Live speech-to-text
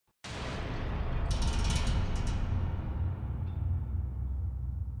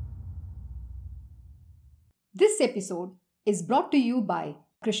This episode is brought to you by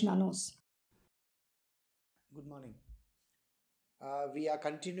Krishna Knows. Good morning. We are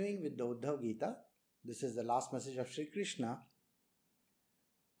continuing with the Uddhav Gita. This is the last message of Sri Krishna,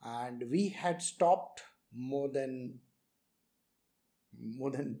 and we had stopped more than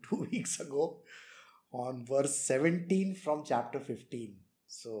 2 weeks ago on verse 17 from chapter 15.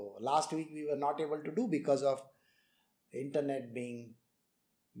 So last week we were not able to do because of internet being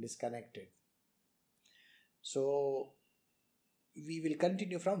disconnected. So we will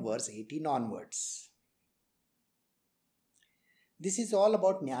continue from verse 18 onwards. This is all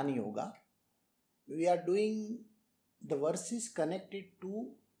about Jnana Yoga. We are doing the verses connected to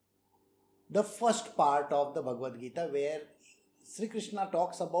the first part of the Bhagavad Gita where Sri Krishna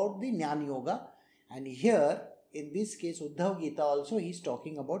talks about the Jnana Yoga, and here in this case Uddhav Gita also he is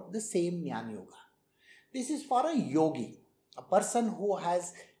talking about the same Jnana Yoga. This is for a yogi, a person who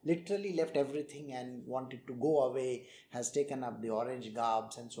has literally left everything and wanted to go away, has taken up the orange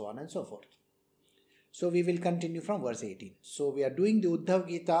garbs and so on and so forth. So we will continue from verse 18. So we are doing the Uddhav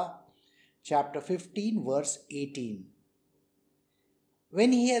Gita, chapter 15, verse 18.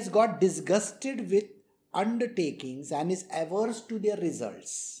 When he has got disgusted with undertakings and is averse to their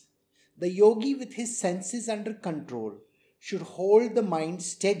results, the yogi with his senses under control should hold the mind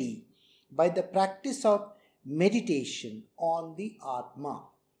steady by the practice of meditation on the Atma.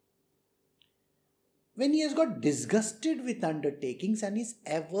 When he has got disgusted with undertakings and is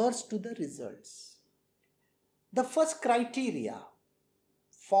averse to the results, the first criteria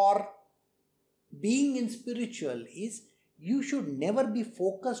for being in spiritual is you should never be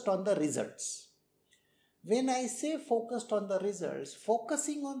focused on the results. When I say focused on the results,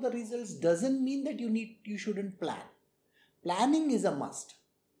 focusing on the results doesn't mean that you shouldn't plan. Planning is a must.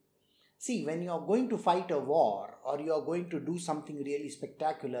 See, when you are going to fight a war or you are going to do something really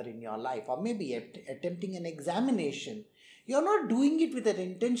spectacular in your life or maybe attempting an examination, you are not doing it with an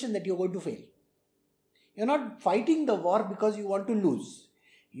intention that you are going to fail. You're not fighting the war because you want to lose.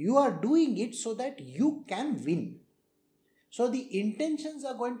 You are doing it so that you can win. So the intentions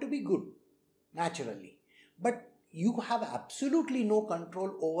are going to be good, naturally. But you have absolutely no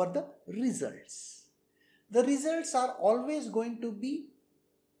control over the results. The results are always going to be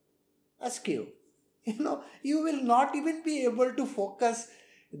askew. You will not even be able to focus.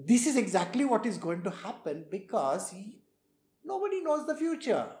 This is exactly what is going to happen because nobody knows the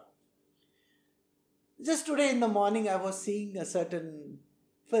future. Just today in the morning, I was seeing a certain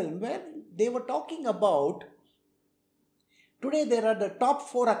film where they were talking about today there are the top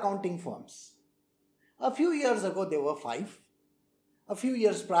 4 accounting firms. A few years ago, there were 5. A few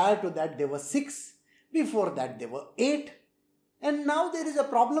years prior to that, there were 6. Before that, there were 8. And now there is a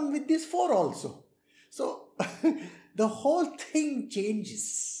problem with these 4 also. So the whole thing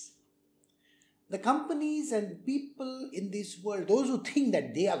changes. The companies and people in this world, those who think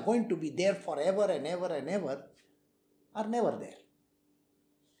that they are going to be there forever and ever and ever, are never there.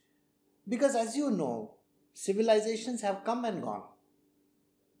 Because as you know, civilizations have come and gone.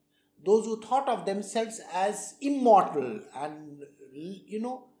 Those who thought of themselves as immortal and,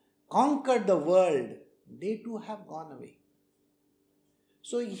 conquered the world, they too have gone away.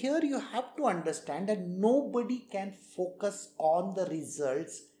 So here you have to understand that nobody can focus on the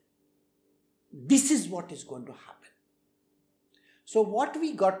results. This is what is going to happen. So what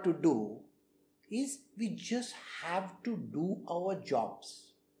we got to do is we just have to do our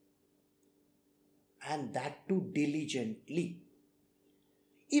jobs. And that too diligently.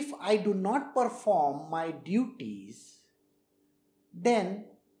 If I do not perform my duties, then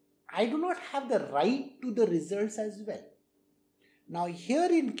I do not have the right to the results as well. Now here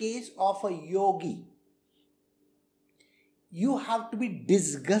in case of a yogi, you have to be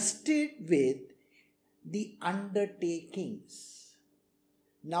disgusted with the undertakings.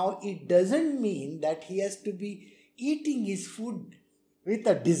 Now it doesn't mean that he has to be eating his food with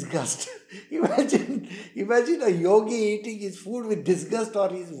a disgust. Imagine a yogi eating his food with disgust, or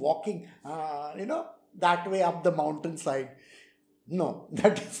he's walking, that way up the mountainside. No,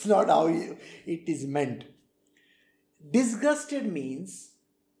 that is not how it is meant. Disgusted means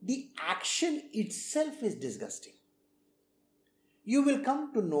the action itself is disgusting. You will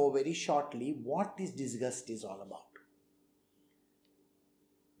come to know very shortly what this disgust is all about.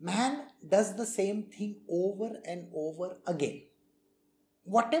 Man does the same thing over and over again.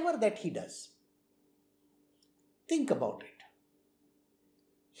 Whatever that he does. Think about it.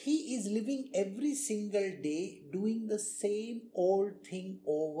 He is living every single day doing the same old thing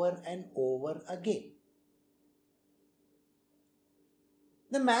over and over again.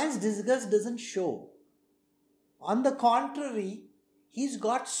 The man's disgust doesn't show. On the contrary, he's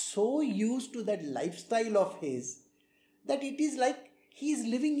got so used to that lifestyle of his that it is like he is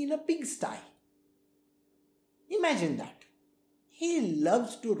living in a pigsty. Imagine that. He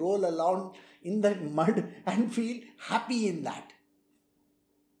loves to roll around in the mud and feel happy in that.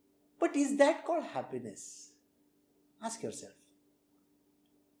 But is that called happiness? Ask yourself.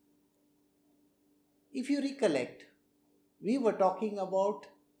 If you recollect, we were talking about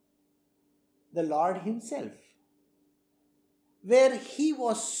the Lord Himself, where He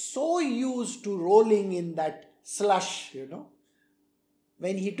was so used to rolling in that slush,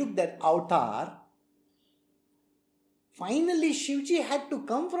 when He took that avatar. Finally, Shivji had to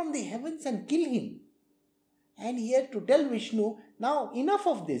come from the heavens and kill him. And he had to tell Vishnu, now enough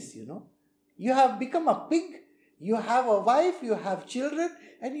of this, You have become a pig, you have a wife, you have children,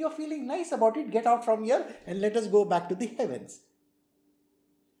 and you're feeling nice about it. Get out from here and let us go back to the heavens.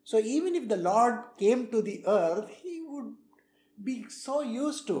 So even if the Lord came to the earth, He would be so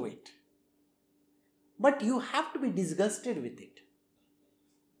used to it. But you have to be disgusted with it.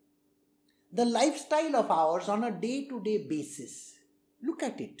 The lifestyle of ours on a day-to-day basis. Look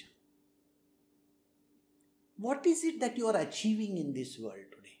at it. What is it that you are achieving in this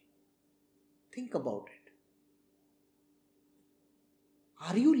world today? Think about it.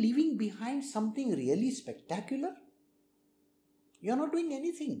 Are you leaving behind something really spectacular? You are not doing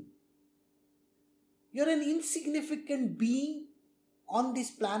anything. You are an insignificant being on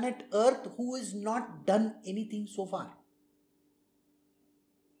this planet Earth who has not done anything so far.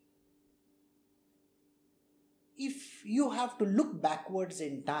 If you have to look backwards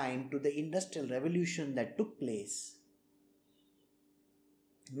in time to the Industrial Revolution that took place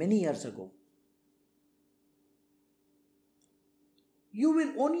many years ago, you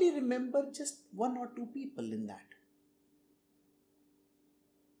will only remember just one or two people in that.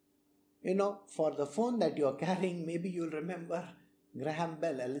 For the phone that you are carrying, maybe you'll remember Graham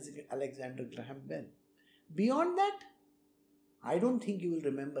Bell, Alexander Graham Bell. Beyond that, I don't think you will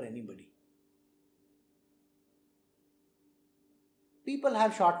remember anybody. People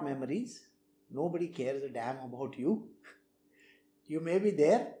have short memories. Nobody cares a damn about you. You may be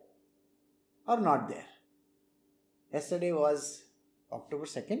there or not there. Yesterday was October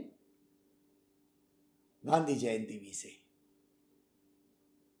 2nd. Gandhi Jayanti, we say.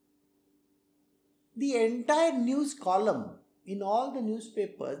 The entire news column in all the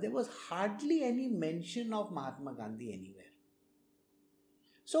newspapers, there was hardly any mention of Mahatma Gandhi anywhere.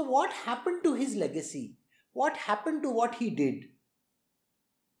 So what happened to his legacy? What happened to what he did?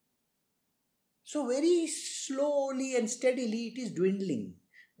 So very slowly and steadily it is dwindling.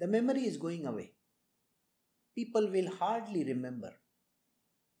 The memory is going away. People will hardly remember.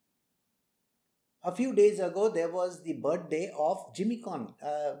 A few days ago, there was the birthday of Jimmy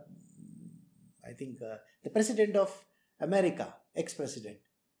Carter, the President of America, ex-President,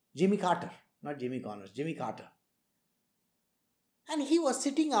 Jimmy Carter, not Jimmy Connors, Jimmy Carter. And he was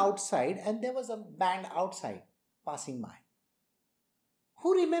sitting outside and there was a band outside passing by.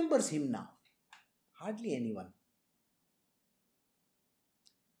 Who remembers him now? Hardly anyone.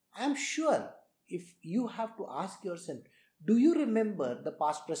 I am sure if you have to ask yourself, do you remember the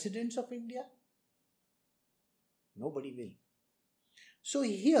past presidents of India? Nobody will. So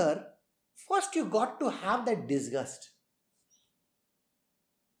here, first you got to have that disgust.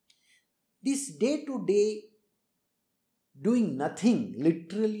 This day-to-day doing nothing,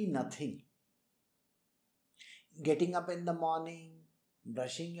 literally nothing. Getting up in the morning,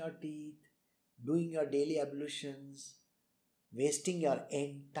 brushing your teeth, doing your daily ablutions, wasting your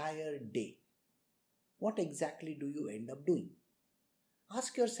entire day. What exactly do you end up doing?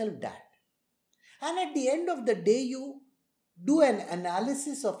 Ask yourself that. And at the end of the day, you do an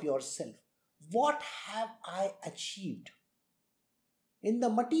analysis of yourself. What have I achieved? In the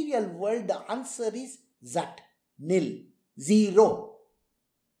material world, the answer is zat, nil, zero.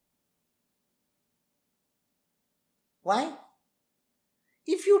 Why?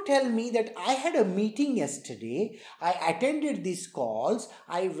 If you tell me that I had a meeting yesterday, I attended these calls,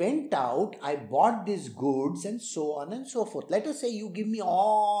 I went out, I bought these goods and so on and so forth. Let us say you give me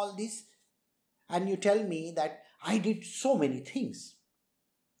all this and you tell me that I did so many things.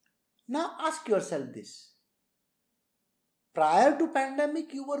 Now ask yourself this. Prior to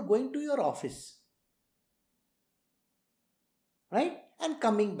pandemic, you were going to your office, right? And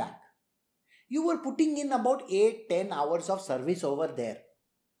coming back. You were putting in about 8-10 hours of service over there.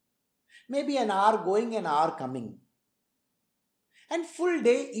 Maybe an hour going, an hour coming. And full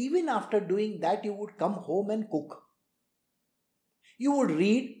day, even after doing that, you would come home and cook. You would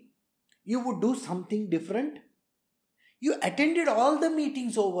read. You would do something different. You attended all the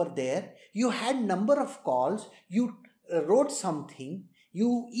meetings over there. You had number of calls. You wrote something,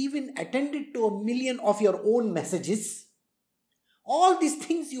 you even attended to 1,000,000 of your own messages. All these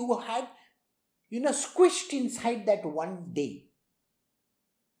things you had, squished inside that one day.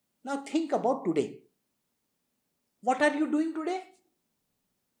 Now think about today. What are you doing today?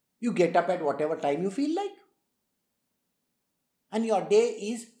 You get up at whatever time you feel like, and your day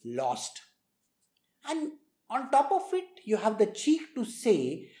is lost. And on top of it, you have the cheek to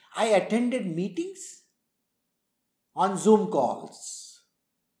say, I attended meetings on Zoom calls.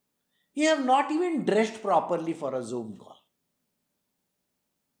 You have not even dressed properly for a Zoom call.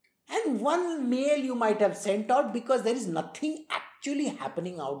 And one mail you might have sent out because there is nothing actually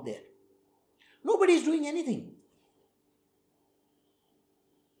happening out there. Nobody is doing anything.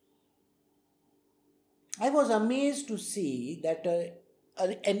 I was amazed to see that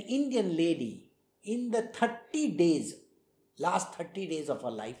an Indian lady, in the last 30 days of her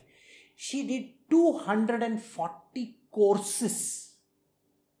life, she did 240 courses.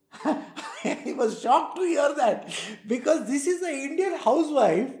 I was shocked to hear that, because this is an Indian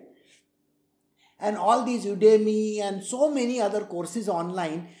housewife, and all these Udemy and so many other courses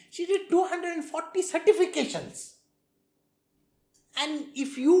online, she did 240 certifications. And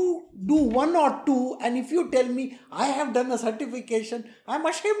if you do one or two, and if you tell me I have done a certification, I'm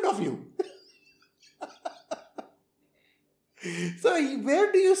ashamed of you. So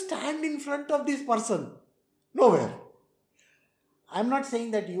where do you stand in front of this person? Nowhere. I'm not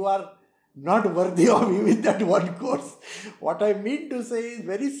saying that you are not worthy of even that one course. What I mean to say is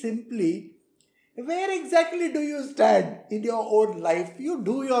very simply, where exactly do you stand in your own life? You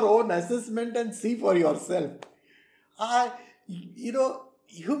do your own assessment and see for yourself.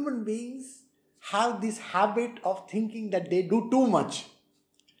 Human beings have this habit of thinking that they do too much,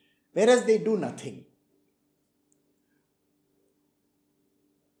 whereas they do nothing.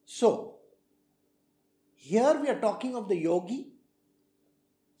 So, here we are talking of the yogi.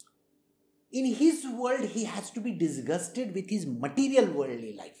 In his world, he has to be disgusted with his material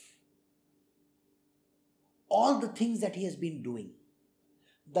worldly life. All the things that he has been doing.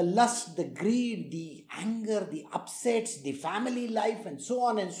 The lust, the greed, the anger, the upsets, the family life, and so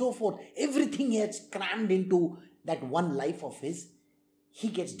on and so forth. Everything he has crammed into that one life of his. He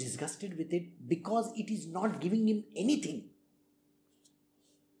gets disgusted with it because it is not giving him anything.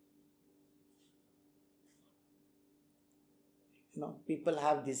 People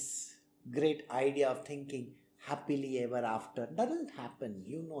have this great idea of thinking happily ever after. Doesn't happen,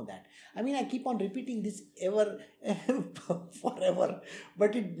 you know that. I keep on repeating this forever,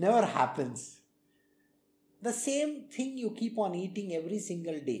 but it never happens. The same thing you keep on eating every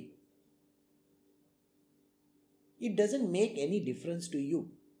single day. It doesn't make any difference to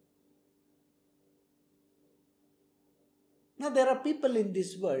you. Now there are people in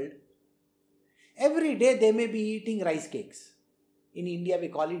this world, every day they may be eating rice cakes. In India we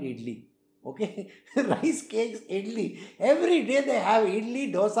call it idli. Okay, rice cakes, idli. Every day they have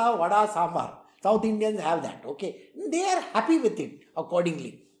idli, dosa, vada, sambar. South Indians have that. Okay, they are happy with it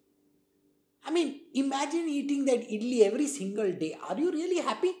accordingly. Imagine eating that idli every single day. Are you really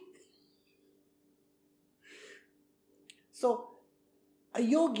happy? So, a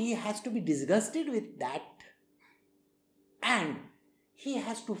yogi has to be disgusted with that, and he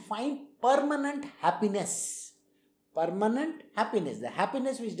has to find permanent happiness. Permanent happiness, the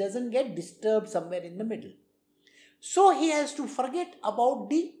happiness which doesn't get disturbed somewhere in the middle. So he has to forget about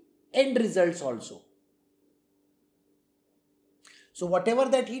the end results also. So whatever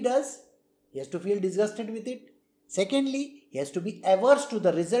that he does, he has to feel disgusted with it. Secondly, he has to be averse to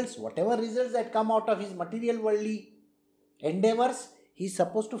the results. Whatever results that come out of his material worldly endeavors, he is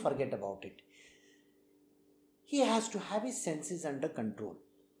supposed to forget about it. He has to have his senses under control.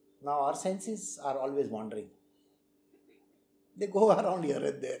 Now our senses are always wandering. They go around here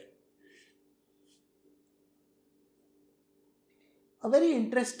and there. A very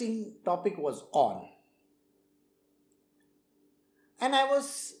interesting topic was on. And I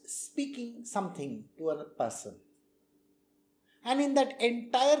was speaking something to a person. And in that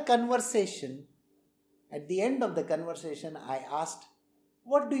entire conversation, at the end of the conversation, I asked,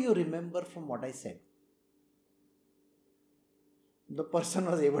 what do you remember from what I said? The person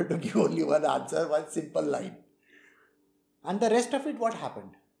was able to give only one answer, one simple line. And the rest of it, what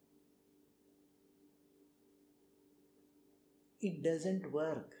happened? It doesn't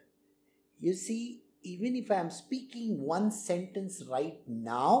work. You see, even if I am speaking one sentence right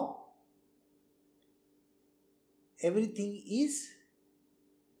now, everything is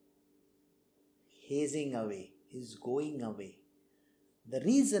hazing away, is going away. The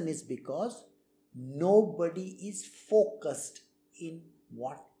reason is because nobody is focused in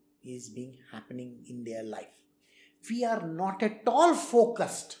what is being happening in their life. we are not at all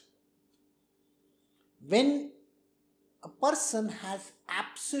focused. When a person has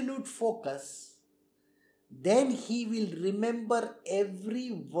absolute focus, then he will remember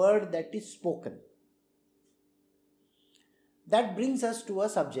every word that is spoken. That brings us to a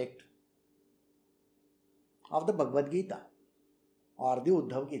subject of the Bhagavad Gita or the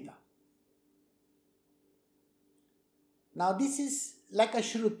Uddhav Gita. Now this is like a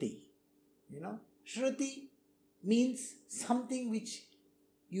Shruti. Shruti means something which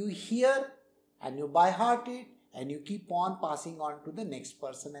you hear and you by heart it and you keep on passing on to the next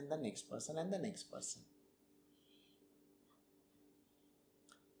person and the next person and the next person.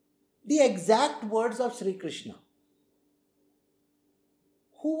 The exact words of Sri Krishna.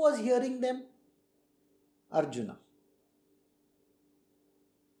 Who was hearing them? Arjuna.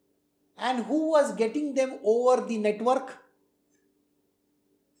 And who was getting them over the network?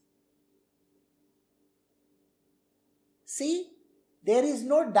 See, there is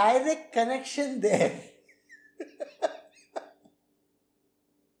no direct connection there.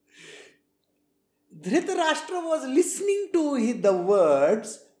 Dhritarashtra was listening to the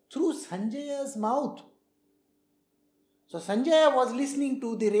words through Sanjaya's mouth. So Sanjaya was listening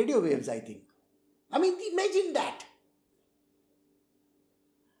to the radio waves, I think. I mean, imagine that.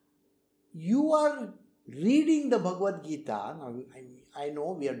 You are reading the Bhagavad Gita. Now, I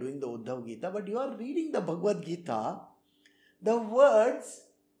know we are doing the Uddhav Gita, but you are reading the Bhagavad Gita. The words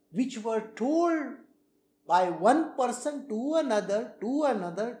which were told by one person to another, goes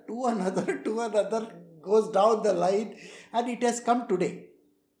down the line, and it has come today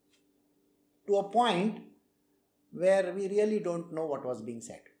to a point where we really don't know what was being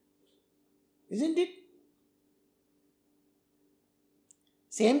said. Isn't it?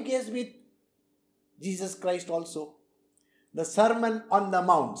 Same case with Jesus Christ also. The Sermon on the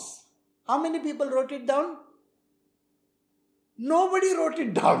Mounts. How many people wrote it down? Nobody wrote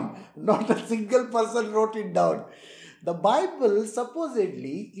it down. Not a single person wrote it down. The Bible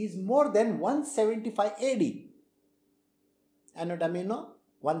supposedly is more than 175 AD. Anno Domini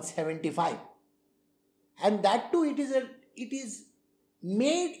 175. And that too, it is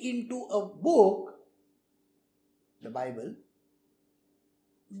made into a book, the Bible.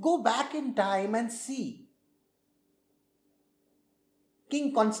 Go back in time and see.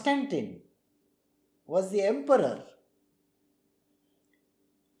 King Constantine was the emperor.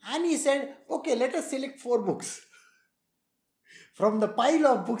 And he said, okay, let us select 4 books from the pile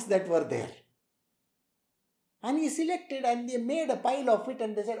of books that were there. And he selected and they made a pile of it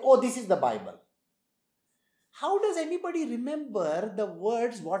and they said, oh, this is the Bible. How does anybody remember the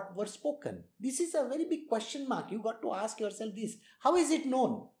words what were spoken? This is a very big question mark. You got to ask yourself this. How is it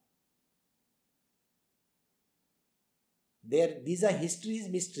known? These are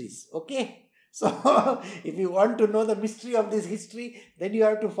mysteries. Okay? So, if you want to know the mystery of this history, then you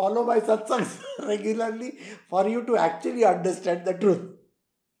have to follow my satsangs regularly for you to actually understand the truth.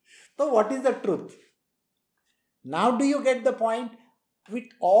 So, what is the truth? Now, do you get the point? With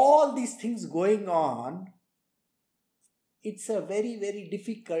all these things going on, it's a very, very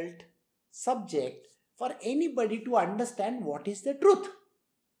difficult subject for anybody to understand what is the truth.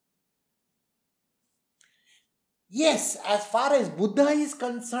 Yes, as far as Buddha is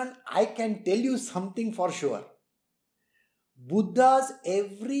concerned, I can tell you something for sure. Buddha's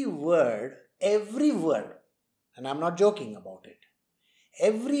every word, and I'm not joking about it,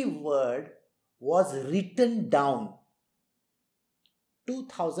 every word was written down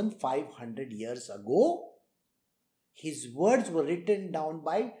 2500 years ago. His words were written down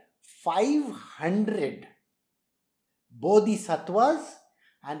by 500 bodhisattvas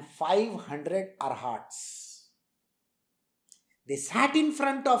and 500 arhats. They sat in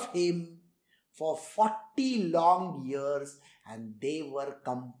front of him for 40 long years and they were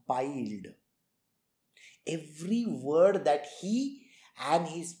compiled. Every word that he and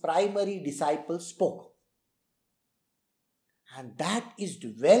his primary disciples spoke. And that is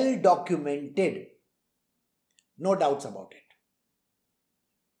well documented. No doubts about it.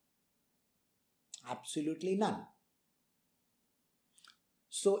 Absolutely none.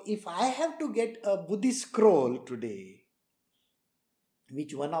 So if I have to get a Buddhist scroll today,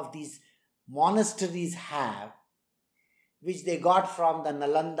 which one of these monasteries have, which they got from the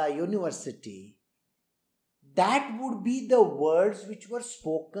Nalanda University, that would be the words which were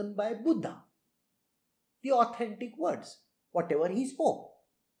spoken by Buddha. The authentic words, whatever he spoke.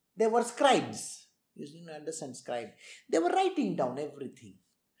 They were scribes. You understand scribe. They were writing down everything.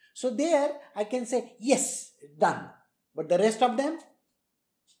 So there I can say, yes, done. But the rest of them?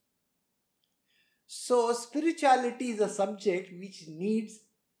 So spirituality is a subject which needs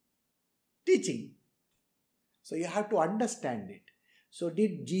teaching. So you have to understand it. So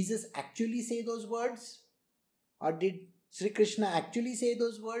did Jesus actually say those words? Or did Sri Krishna actually say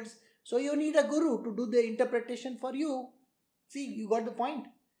those words? So you need a guru to do the interpretation for you. See, you got the point.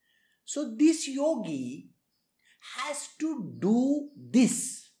 So this yogi has to do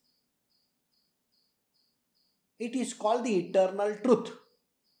this. It is called the eternal truth.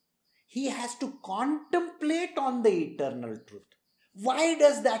 He has to contemplate on the eternal truth. Why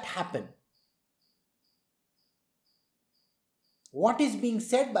does that happen? What is being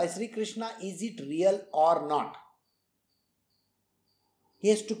said by Sri Krishna, is it real or not? He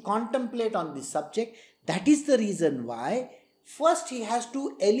has to contemplate on this subject. That is the reason why first he has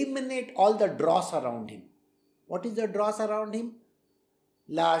to eliminate all the dross around him. What is the dross around him?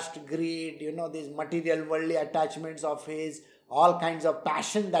 Lust, greed, these material worldly attachments of his, all kinds of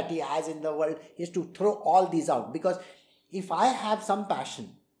passion that he has in the world. He has to throw all these out. Because if I have some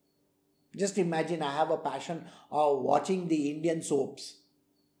passion, just imagine I have a passion of watching the Indian soaps.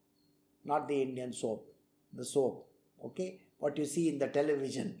 Not the Indian soap, the soap. Okay? What you see in the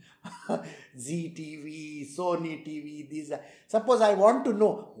television. Zee TV, Sony TV, these are. Suppose I want to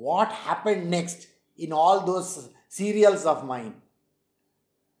know what happened next in all those serials of mine.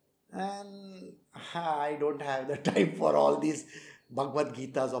 And I don't have the time for all these Bhagavad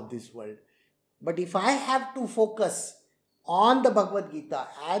Gitas of this world. But if I have to focus on the Bhagavad Gita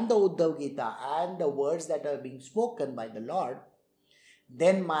and the Uddhav Gita and the words that are being spoken by the Lord,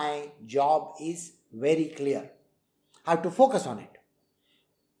 then my job is very clear. I have to focus on it.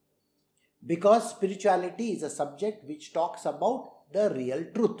 Because spirituality is a subject which talks about the real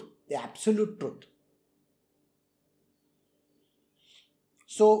truth, the absolute truth.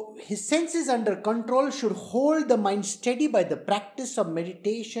 So his senses under control should hold the mind steady by the practice of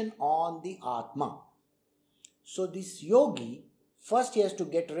meditation on the Atma. So this yogi, first he has to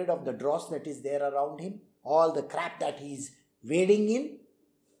get rid of the dross that is there around him, all the crap that he is wading in,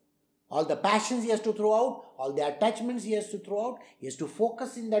 all the passions he has to throw out, all the attachments he has to throw out. He has to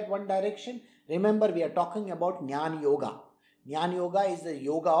focus in that one direction. Remember, we are talking about Jnana Yoga. Jnana Yoga is the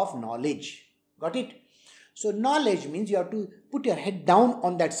yoga of knowledge. Got it? So knowledge means you have to put your head down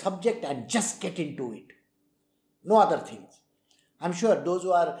on that subject and just get into it. No other things. I'm sure those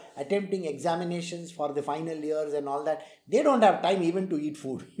who are attempting examinations for the final years and all that, they don't have time even to eat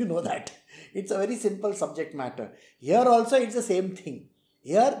food. You know that. It's a very simple subject matter. Here also it's the same thing.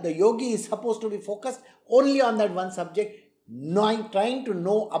 Here the yogi is supposed to be focused only on that one subject, trying to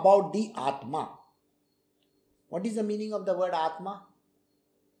know about the Atma. What is the meaning of the word Atma?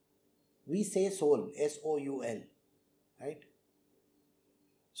 We say soul, S-O-U-L, right?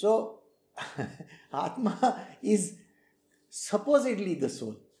 So, Atma is supposedly the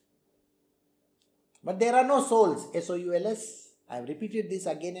soul. But there are no souls, S-O-U-L-S. I have repeated this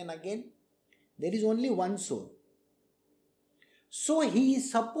again and again. There is only one soul. So, he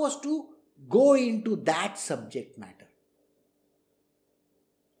is supposed to go into that subject matter.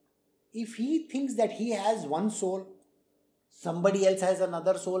 If he thinks that he has one soul, somebody else has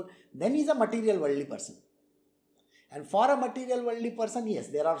another soul, then he is a material worldly person. And for a material worldly person, yes,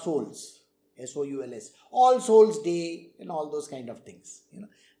 there are souls. S-O-U-L-S. All Souls Day and all those kind of things.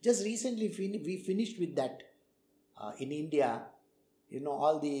 Just recently we finished with that in India.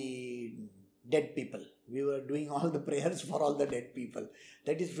 All the dead people. We were doing all the prayers for all the dead people.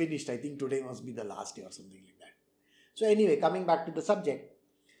 That is finished. I think today must be the last day or something like that. So anyway, coming back to the subject.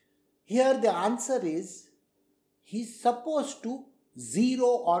 Here the answer is, he's supposed to zero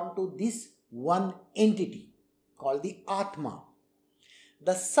onto this one entity called the Atma.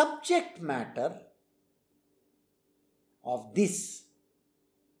 The subject matter of this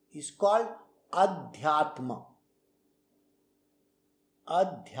is called Adhyatma.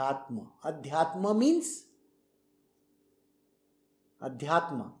 Adhyatma. Adhyatma means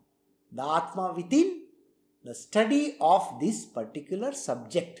Adhyatma, the Atma within, the study of this particular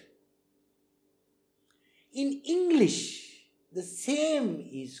subject. In English, the same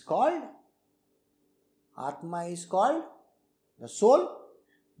is called, Atma is called the soul,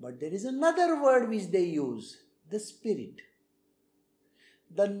 but there is another word which they use, the spirit.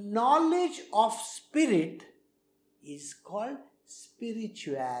 The knowledge of spirit is called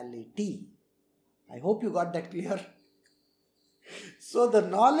spirituality. I hope you got that clear. So the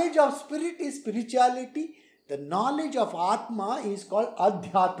knowledge of spirit is spirituality. The knowledge of Atma is called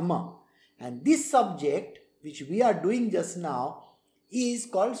Adhyatma. And this subject which we are doing just now is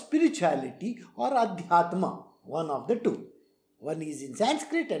called spirituality or Adhyatma. One of the two. One is in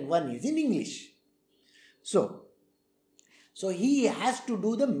Sanskrit and one is in English. So he has to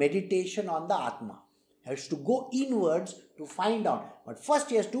do the meditation on the Atma. He has to go inwards to find out. But first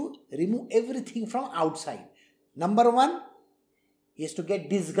he has to remove everything from outside. Number one, he has to get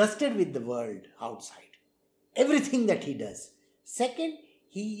disgusted with the world outside, everything that he does. Second,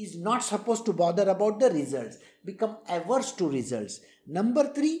 he is not supposed to bother about the results, become averse to results. Number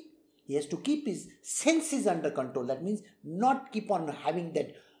three, he has to keep his senses under control. That means not keep on having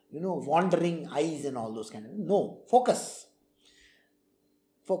that, wandering eyes and all those kind of. No, focus.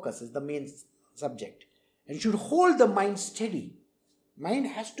 Focus is the main subject. And should hold the mind steady. Mind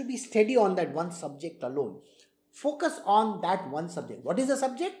has to be steady on that one subject alone. Focus on that one subject. What is the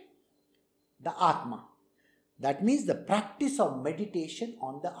subject? The Atma. That means the practice of meditation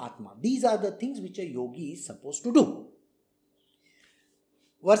on the Atma. These are the things which a yogi is supposed to do.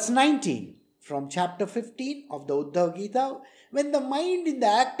 Verse 19 from chapter 15 of the Uddhava Gita. When the mind in the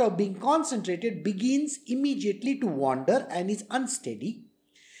act of being concentrated begins immediately to wander and is unsteady,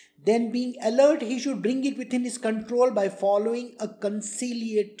 then being alert, he should bring it within his control by following a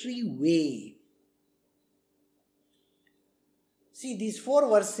conciliatory way. See, these 4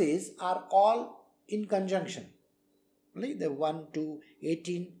 verses are all in conjunction. Like the 1, 2,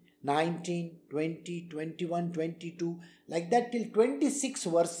 18, 19, 20, 21, 22, like that till 26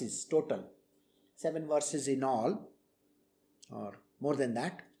 verses total. 7 verses in all, or more than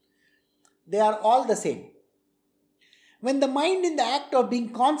that. They are all the same. When the mind in the act of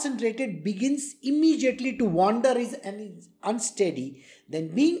being concentrated begins immediately to wander and is unsteady,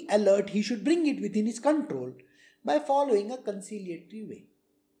 then being alert, he should bring it within his control by following a conciliatory way.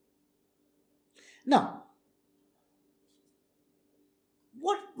 Now,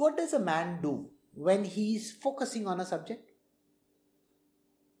 what does a man do when he is focusing on a subject?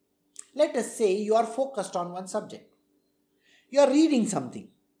 Let us say you are focused on one subject. You are reading something.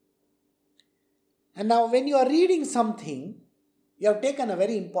 And now when you are reading something, you have taken a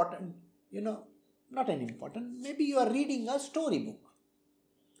very important, not an important, maybe you are reading a storybook.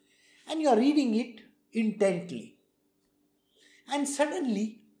 And you are reading it intently. And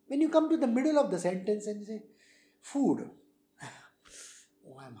suddenly, when you come to the middle of the sentence and you say, food.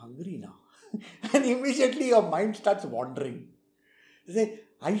 Oh, I'm hungry now. And immediately your mind starts wandering. You say,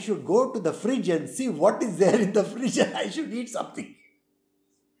 I should go to the fridge and see what is there in the fridge and I should eat something.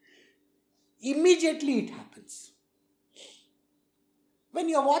 Immediately it happens. When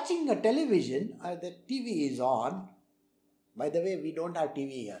you are watching a television, the TV is on. By the way, we don't have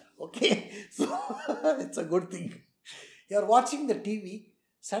TV here. Okay? So, it's a good thing. You are watching the TV.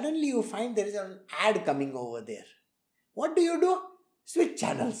 Suddenly you find there is an ad coming over there. What do? Switch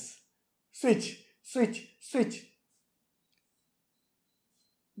channels. Switch.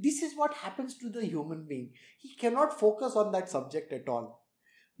 This is what happens to the human being. He cannot focus on that subject at all.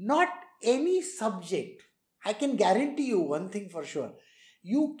 Not any subject. I can guarantee you one thing for sure.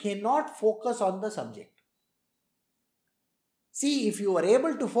 You cannot focus on the subject. See, if you were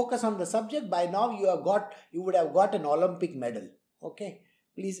able to focus on the subject, by now you would have got an Olympic medal. Okay?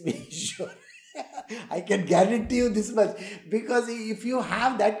 Please be sure. I can guarantee you this much. Because if you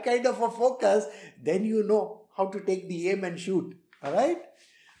have that kind of a focus, then you know how to take the aim and shoot. Alright?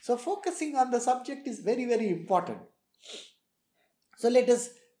 So focusing on the subject is very, very important. So let us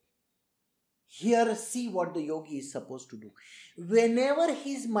here see what the yogi is supposed to do. Whenever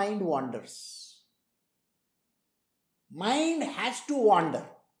his mind wanders, mind has to wander.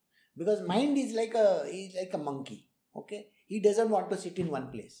 Because mind is like a monkey. Okay? He doesn't want to sit in one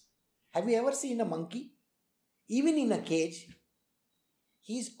place. Have you ever seen a monkey? Even in a cage,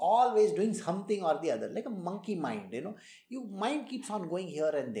 he's always doing something or the other. Like a monkey mind, Your mind keeps on going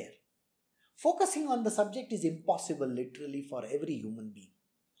here and there. Focusing on the subject is impossible literally for every human being.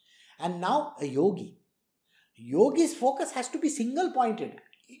 And now a yogi. Yogi's focus has to be single pointed.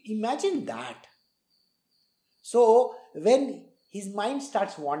 Imagine that. So when his mind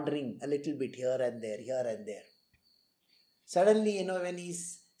starts wandering a little bit here and there, suddenly, when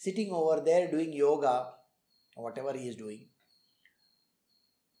he's sitting over there doing yoga, or whatever he is doing,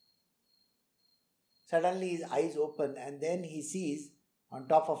 suddenly his eyes open and then he sees on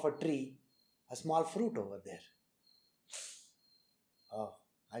top of a tree a small fruit over there. Oh,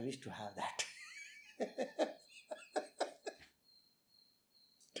 I wish to have that.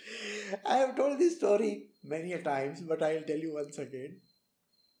 I have told this story many a times, but I will tell you once again.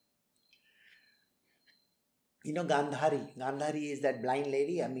 Gandhari. Gandhari is that blind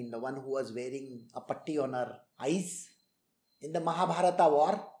lady. The one who was wearing a patti on her eyes in the Mahabharata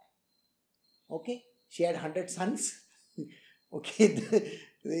war. Okay. She had 100 sons. Okay.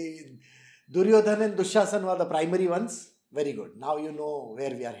 The Duryodhana and Dushasana were the primary ones. Very good. Now you know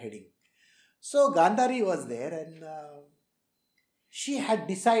where we are heading. So Gandhari was there and she had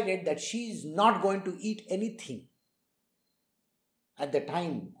decided that she is not going to eat anything at the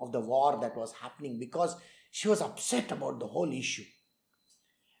time of the war that was happening, because She was upset about the whole issue.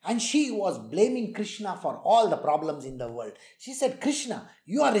 And she was blaming Krishna for all the problems in the world. She said, Krishna,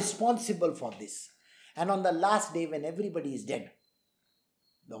 you are responsible for this. And on the last day when everybody is dead,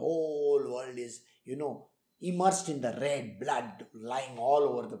 the whole world is, immersed in the red blood lying all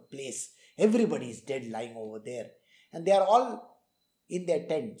over the place. Everybody is dead lying over there. And they are all in their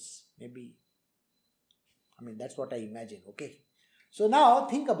tents. Maybe, that's what I imagine, okay? So now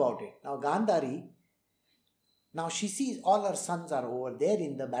think about it. Now Gandhari, now she sees all her sons are over there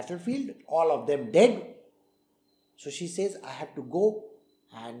in the battlefield, all of them dead. So she says, I have to go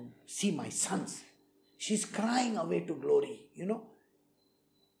and see my sons. She's crying away to glory,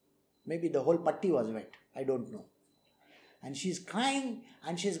 Maybe the whole patti was wet. I don't know. And she's crying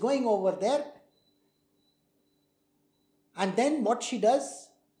and she's going over there. And then what she does,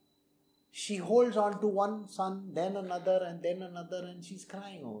 she holds on to one son, then another, and she's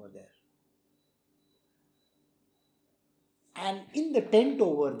crying over there. And in the tent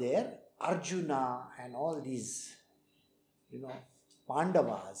over there, Arjuna and all these,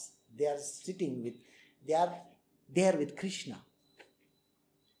 Pandavas, they are there with Krishna.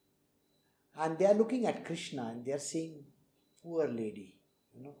 And they are looking at Krishna and they are saying, poor lady,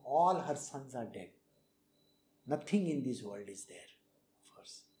 all her sons are dead. Nothing in this world is there of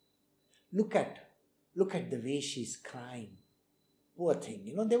hers. Look at the way she's crying. Poor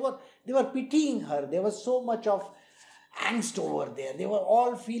thing. They were pitying her. There was so much of angst over there. They were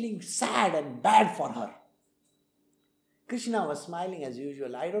all feeling sad and bad for her. Krishna was smiling as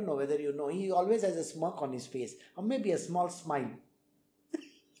usual. I don't know whether he always has a smirk on his face, or maybe a small smile.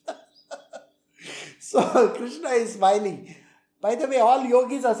 So Krishna is smiling. By the way, all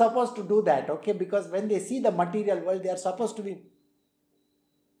yogis are supposed to do that, okay? Because when they see the material world, they are supposed to be,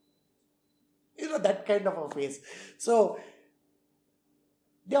 that kind of a face. So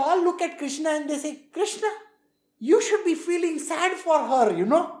they all look at Krishna and they say, Krishna, you should be feeling sad for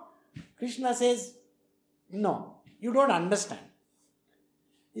her, Krishna says, no, you don't understand.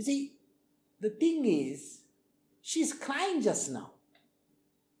 You see, the thing is, she's crying just now.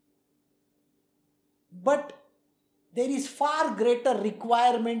 But there is far greater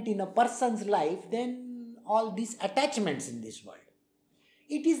requirement in a person's life than all these attachments in this world.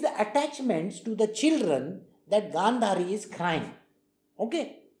 It is the attachments to the children that Gandhari is crying.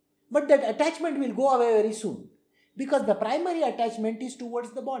 Okay? But that attachment will go away very soon. Because the primary attachment is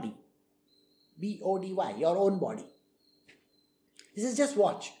towards the body. B-O-D-Y, your own body. This is just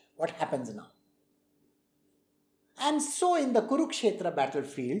watch what happens now. And so in the Kurukshetra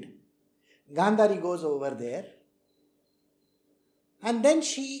battlefield, Gandhari goes over there. And then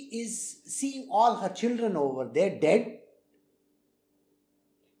she is seeing all her children over there dead.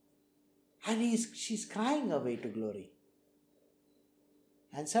 And she's crying away to glory.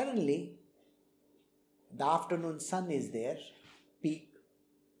 And suddenly, the afternoon sun is there, peak.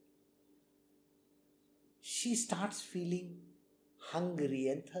 She starts feeling hungry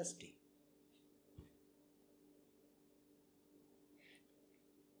and thirsty.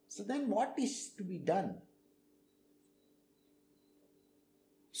 So then what is to be done?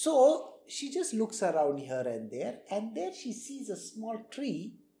 So she just looks around here and there she sees a small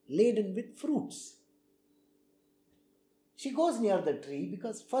tree laden with fruits. She goes near the tree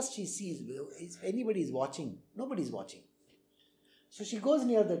because first she sees if anybody is watching. Nobody is watching. So she goes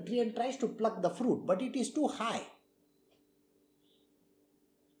near the tree and tries to pluck the fruit, but it is too high.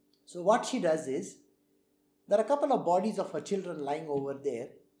 So what she does is, there are a couple of bodies of her children lying over there.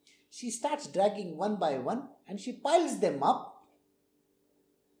 She starts dragging one by one and she piles them up.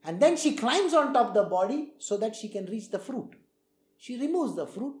 And then she climbs on top of the body so that she can reach the fruit. She removes the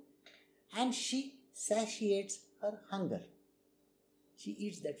fruit and she satiates her hunger. She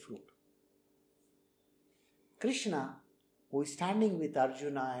eats that fruit. Krishna, who is standing with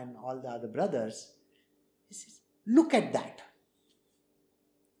Arjuna and all the other brothers, he says, look at that.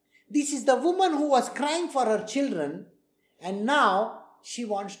 This is the woman who was crying for her children and now she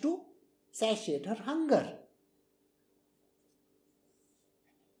wants to satiate her hunger.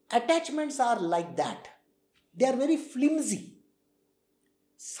 Attachments are like that. They are very flimsy.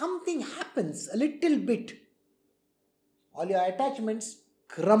 Something happens a little bit. All your attachments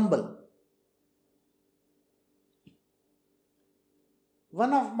crumble.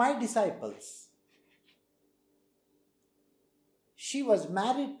 One of my disciples, she was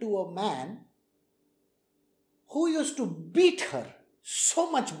married to a man who used to beat her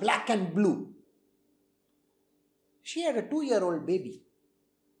so much black and blue. She had a 2-year-old baby.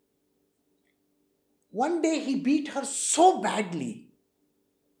 One day he beat her so badly,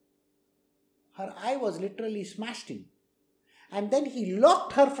 her eye was literally smashed in. And then he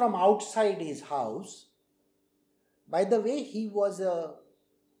locked her from outside his house By the way, he was a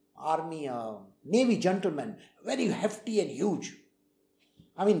army, navy gentleman, very hefty and huge.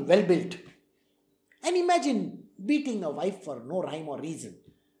 I mean, well built. And imagine beating a wife for no rhyme or reason.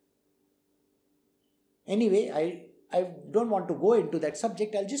 Anyway, I don't want to go into that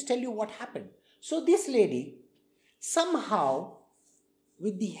subject. I'll just tell you what happened. So this lady, somehow,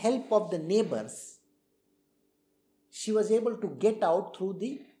 with the help of the neighbors, she was able to get out through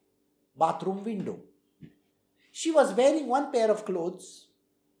the bathroom window. She was wearing one pair of clothes,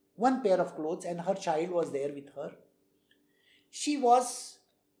 and her child was there with her. She was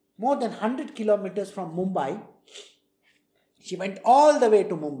more than 100 kilometers from Mumbai. She went all the way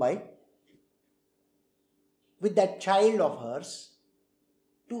to Mumbai with that child of hers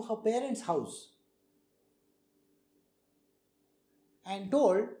to her parents' house and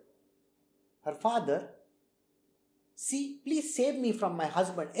told her father, "See, please save me from my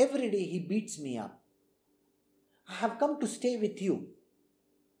husband. Every day he beats me up. I have come to stay with you."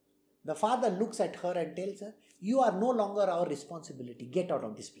 The father looks at her and tells her, "You are no longer our responsibility. Get out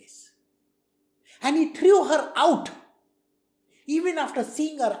of this place." And he threw her out. Even after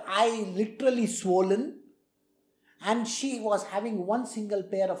seeing her eye literally swollen, and she was having one single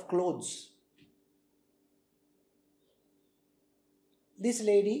pair of clothes. This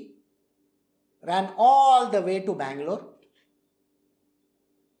lady ran all the way to Bangalore.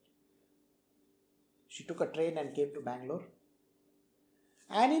 She took a train and came to Bangalore.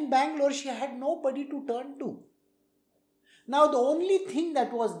 And in Bangalore, she had nobody to turn to. Now, the only thing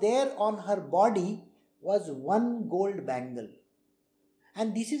that was there on her body was one gold bangle.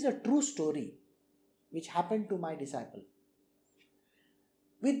 And this is a true story which happened to my disciple.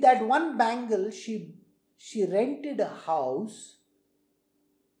 With that one bangle, she rented a house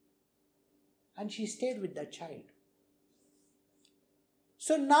and she stayed with that child.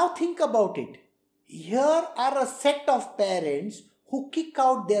 So now think about it. Here are a set of parents who kick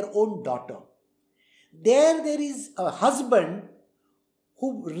out their own daughter. There is a husband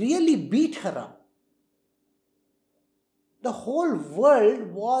who really beat her up. The whole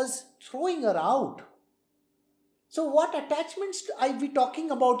world was throwing her out. So what attachments are we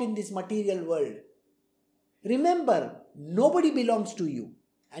talking about in this material world? Remember, nobody belongs to you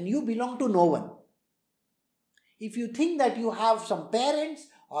and you belong to no one. If you think that you have some parents,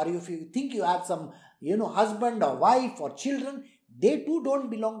 or if you think you have some, husband or wife or children, they too don't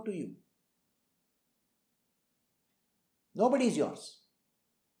belong to you. Nobody is yours.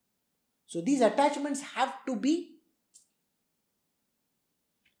 So these attachments have to be.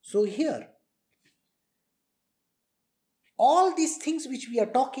 So here, all these things which we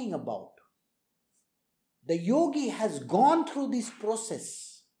are talking about, the yogi has gone through this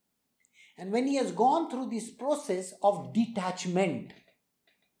process. And when he has gone through this process of detachment,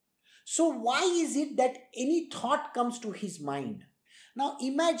 so why is it that any thought comes to his mind? Now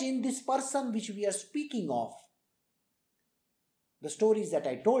imagine this person which we are speaking of, the stories that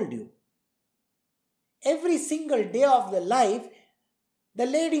I told you. Every single day of the life, the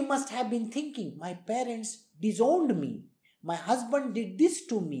lady must have been thinking, my parents disowned me. My husband did this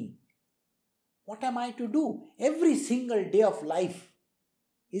to me. What am I to do? Every single day of life.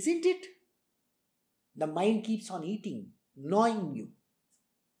 Isn't it? The mind keeps on eating, gnawing you.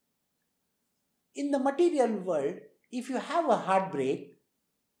 In the material world, if you have a heartbreak,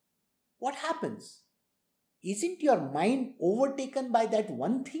 what happens? Isn't your mind overtaken by that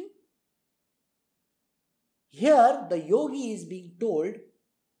one thing? Here, the yogi is being told,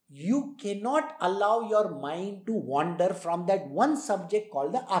 you cannot allow your mind to wander from that one subject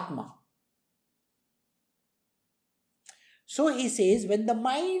called the Atma. So he says, when the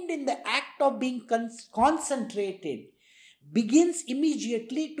mind in the act of being concentrated begins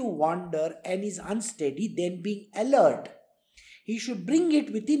immediately to wander and is unsteady, then being alert, he should bring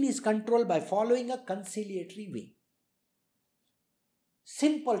it within his control by following a conciliatory way.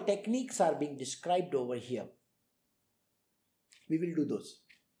 Simple techniques are being described over here. We will do those.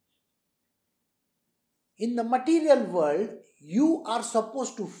 In the material world, you are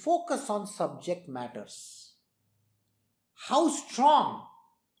supposed to focus on subject matters. How strong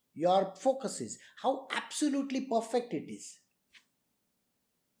your focus is, how absolutely perfect it is.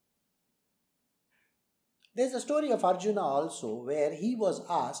 There's a story of Arjuna also where he was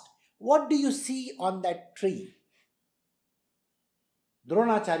asked, what do you see on that tree?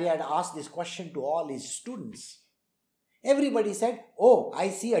 Dronacharya had asked this question to all his students. Everybody said, oh, I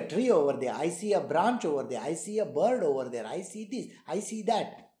see a tree over there, I see a branch over there, I see a bird over there, I see this, I see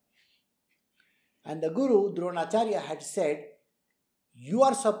that. And the Guru, Dronacharya, had said, you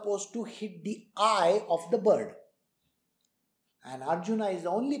are supposed to hit the eye of the bird. And Arjuna is the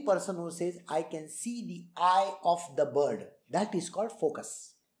only person who says, I can see the eye of the bird. That is called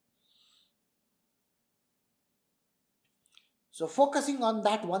focus. So focusing on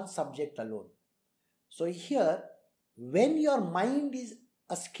that one subject alone. So here, when your mind is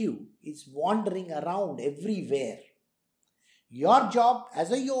askew, is wandering around everywhere, your job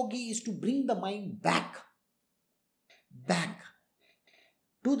as a yogi is to bring the mind back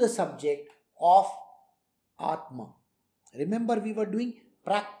to the subject of Atma. Remember, we were doing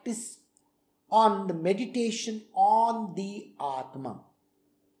practice on the meditation on the Atma.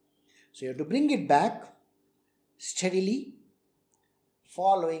 So you have to bring it back steadily,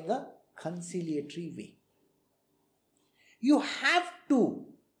 following a conciliatory way. You have to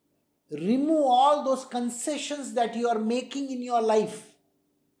remove all those concessions that you are making in your life.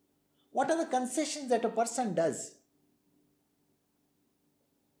 What are the concessions that a person does?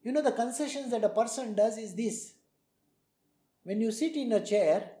 You know, the concessions that a person does is this. When you sit in a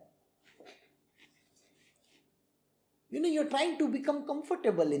chair, you're trying to become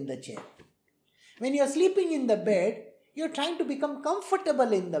comfortable in the chair. When you're sleeping in the bed, you're trying to become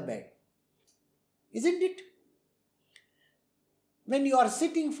comfortable in the bed. Isn't it? When you are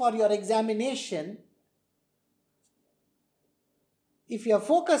sitting for your examination, if you are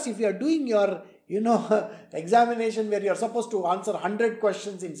focused, if you are doing your, examination where you are supposed to answer 100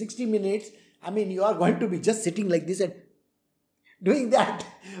 questions in 60 minutes, you are going to be just sitting like this and doing that.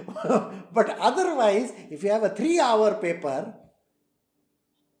 But otherwise, if you have a 3-hour paper,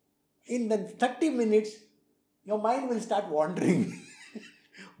 in the 30 minutes, your mind will start wandering.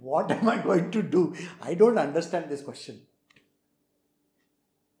 What am I going to do? I don't understand this question.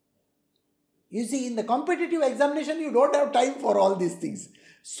 You see, in the competitive examination, you don't have time for all these things.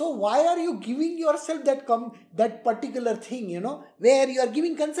 So why are you giving yourself that particular thing, where you are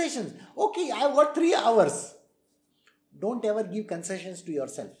giving concessions? Okay, I have got 3 hours. Don't ever give concessions to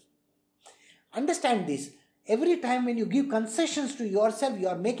yourself. Understand this. Every time when you give concessions to yourself, you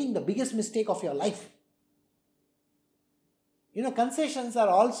are making the biggest mistake of your life. Concessions are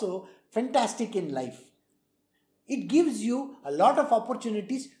also fantastic in life. It gives you a lot of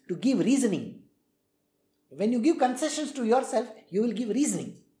opportunities to give reasoning. When you give concessions to yourself, you will give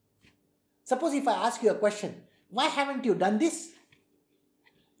reasoning. Suppose if I ask you a question, why haven't you done this?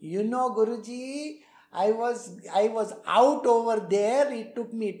 Guruji, I was out over there, it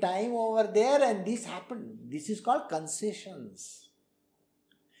took me time over there and this happened. This is called concessions.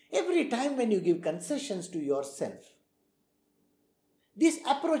 Every time when you give concessions to yourself, this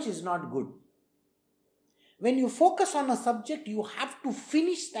approach is not good. When you focus on a subject, you have to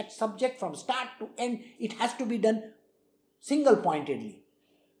finish that subject from start to end. It has to be done single-pointedly.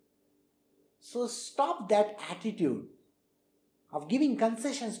 So stop that attitude of giving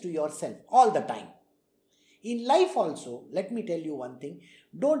concessions to yourself all the time. In life also, let me tell you one thing,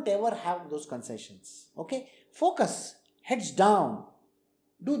 don't ever have those concessions. Okay? Focus, heads down.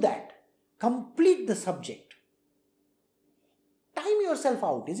 Do that. Complete the subject. Time yourself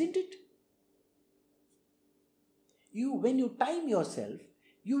out, isn't it? When you time yourself,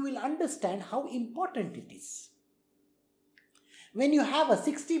 you will understand how important it is. When you have a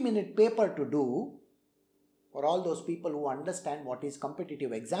 60-minute paper to do, for all those people who understand what is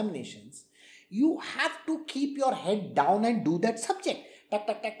competitive examinations, you have to keep your head down and do that subject. Tak,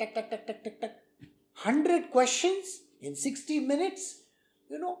 tak, tak, tak, tak, tak, tak, tak, tak. 100 questions in 60 minutes,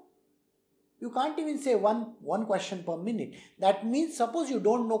 you can't even say one question per minute. That means suppose you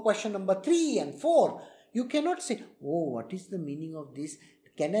don't know question number 3 and 4, you cannot say, what is the meaning of this?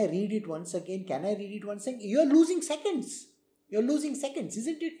 Can I read it once again? Can I read it once again? You are losing seconds. You're losing seconds,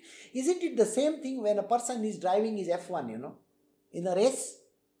 isn't it? Isn't it the same thing when a person is driving his F1, in a race?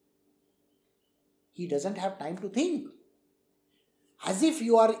 He doesn't have time to think. As if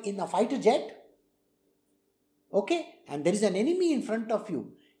you are in a fighter jet, okay, and there is an enemy in front of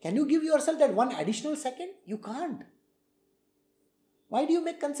you. Can you give yourself that one additional second? You can't. Why do you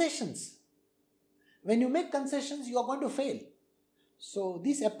make concessions? When you make concessions, you are going to fail. So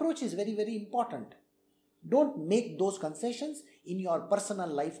this approach is very, very important. Don't make those concessions in your personal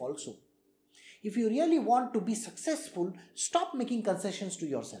life also. If you really want to be successful, stop making concessions to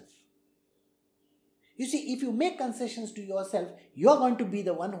yourself. You see, if you make concessions to yourself, you are going to be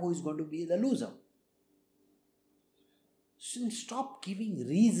the one who is going to be the loser. So stop giving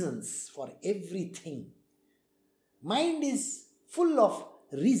reasons for everything. Mind is full of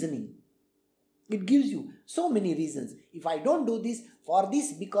reasoning. It gives you so many reasons. If I don't do this, for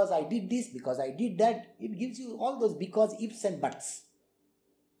this, because I did this, because I did that, it gives you all those because, ifs and buts.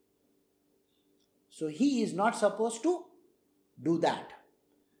 So he is not supposed to do that.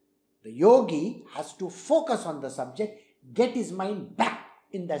 The yogi has to focus on the subject, get his mind back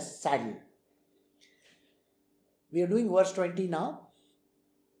in the saddle. We are doing verse 20 now.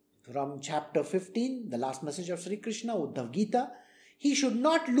 From chapter 15, the last message of Sri Krishna, Uddhav Gita. He should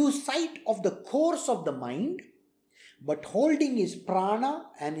not lose sight of the course of the mind, but holding his prana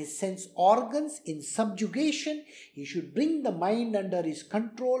and his sense organs in subjugation, he should bring the mind under his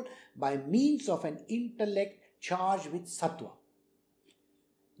control by means of an intellect charged with sattva.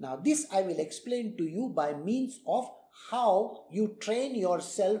 Now this I will explain to you by means of how you train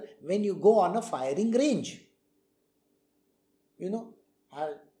yourself when you go on a firing range.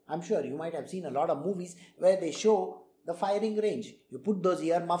 I'm sure you might have seen a lot of movies where they show the firing range. You put those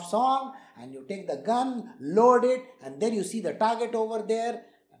earmuffs on and you take the gun, load it, and then you see the target over there.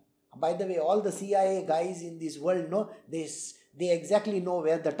 By the way, all the CIA guys in this world know they exactly know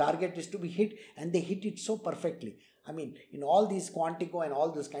where the target is to be hit, and they hit it so perfectly. I mean, in all these Quantico and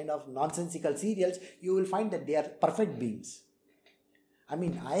all those kind of nonsensical serials, you will find that they are perfect beings. I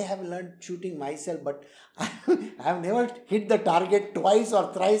mean, I have learned shooting myself, but I have never hit the target twice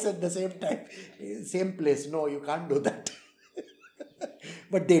or thrice at the same time, same place. No, you can't do that.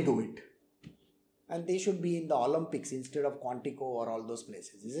 But they do it. And they should be in the Olympics instead of Quantico or all those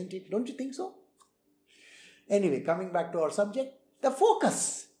places, isn't it? Don't you think so? Anyway, coming back to our subject, the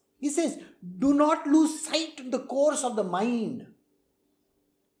focus. He says, do not lose sight of the course of the mind.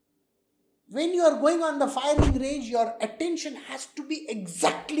 When you are going on the firing range, your attention has to be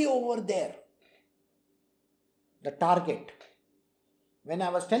exactly over there. The target. When I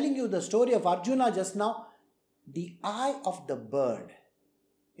was telling you the story of Arjuna just now, the eye of the bird,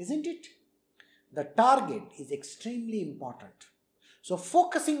 isn't it? The target is extremely important. So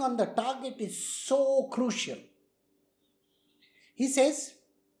focusing on the target is so crucial. He says,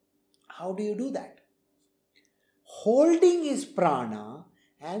 how do you do that? Holding his prana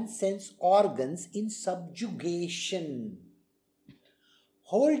and sense organs in subjugation.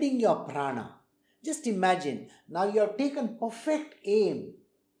 Holding your prana. Just imagine, now you have taken perfect aim.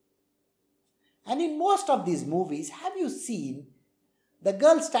 And in most of these movies, have you seen the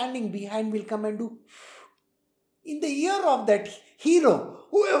girl standing behind will come and do in the ear of that hero,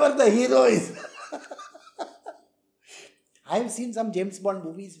 whoever the hero is. I have seen some James Bond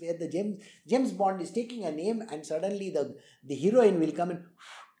movies where the James Bond is taking a name and suddenly the heroine will come and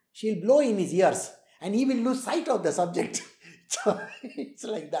she'll blow in his ears and he will lose sight of the subject. So it's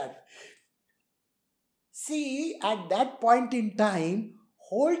like that. See, at that point in time,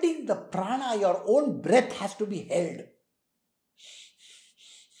 holding the prana, your own breath has to be held.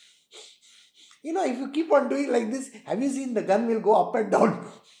 If you keep on doing like this, have you seen the gun will go up and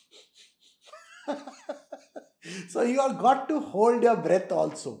down? So you have got to hold your breath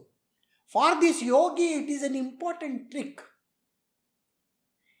also. For this yogi, it is an important trick.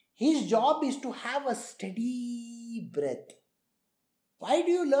 His job is to have a steady breath. Why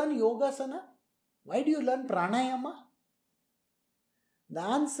do you learn yogasana? Why do you learn pranayama? The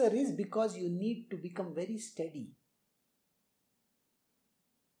answer is because you need to become very steady.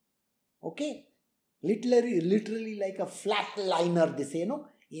 Okay? Literally like a flatliner, they say,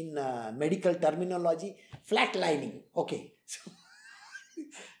 in medical terminology, flatlining. Okay. So,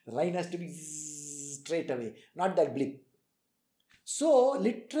 the line has to be straight away, not that blip. So,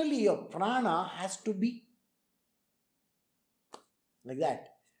 literally your prana has to be like that.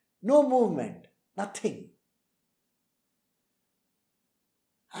 No movement, nothing.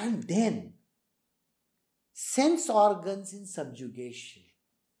 And then, sense organs in subjugation.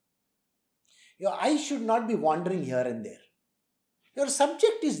 Your eyes should not be wandering here and there. Your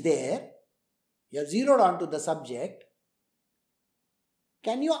subject is there. You have zeroed onto the subject.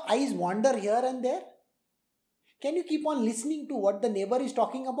 Can your eyes wander here and there? Can you keep on listening to what the neighbor is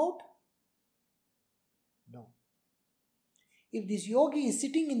talking about? No. If this yogi is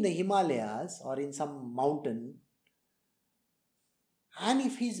sitting in the Himalayas or in some mountain, and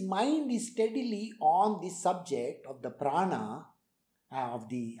if his mind is steadily on the subject of the prana, of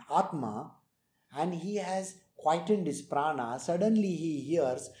the Atma, and he has quietened his prana, suddenly he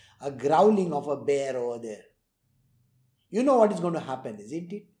hears a growling of a bear over there. You know what is going to happen,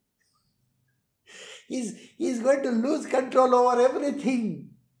 isn't it? He's going to lose control over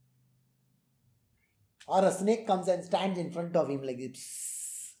everything. Or a snake comes and stands in front of him like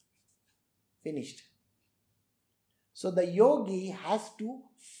this. Finished. So the yogi has to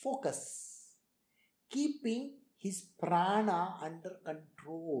focus, keeping his prana under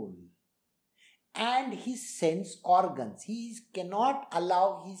control. And his sense organs. He cannot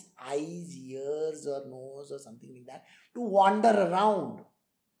allow his eyes, ears or nose or something like that to wander around,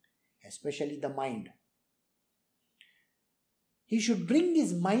 especially the mind. He should bring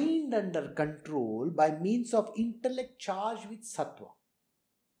his mind under control by means of intellect charged with sattva.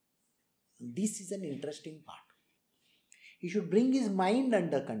 This is an interesting part. He should bring his mind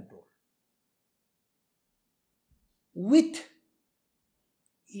under control with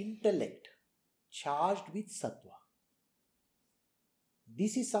intellect charged with sattva.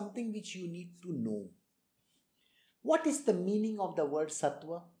 This is something which you need to know. What is the meaning of the word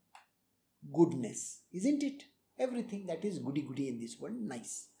sattva? Goodness, isn't it? Everything that is goody-goody in this world,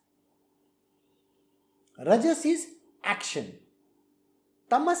 nice. Rajas is action.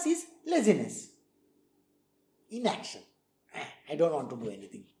 Tamas is laziness. Inaction. I don't want to do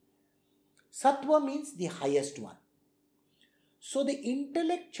anything. Sattva means the highest one. So the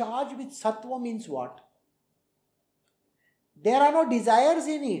intellect charged with sattva means what? There are no desires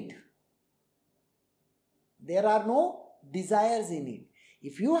in it. There are no desires in it.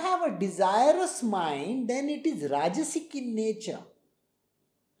 If you have a desirous mind, then it is rajasic in nature.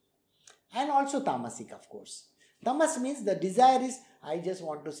 And also tamasic, of course. Tamas means the desire is, I just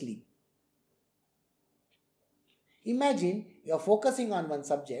want to sleep. Imagine you are focusing on one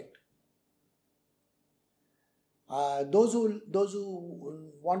subject. Those who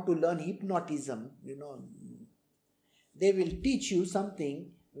want to learn hypnotism, they will teach you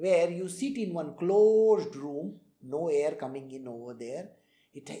something where you sit in one closed room, no air coming in over there.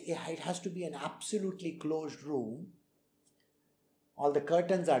 It has to be an absolutely closed room. All the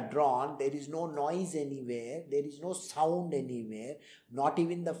curtains are drawn. There is no noise anywhere. There is no sound anywhere. Not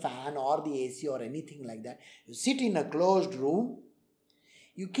even the fan or the AC or anything like that. You sit in a closed room.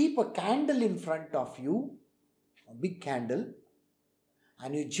 You keep a candle in front of you, a big candle,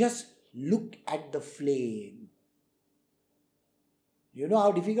 and you just look at the flame. You know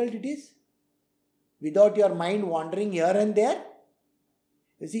how difficult it is? Without your mind wandering here and there.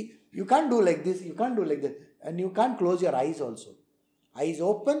 You see, you can't do like this, you can't do like that. And you can't close your eyes also. Eyes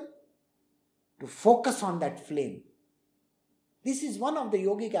open to focus on that flame. This is one of the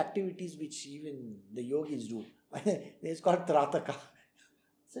yogic activities which even the yogis do. It's called Trataka.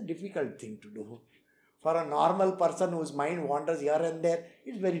 It's a difficult thing to do. For a normal person whose mind wanders here and there,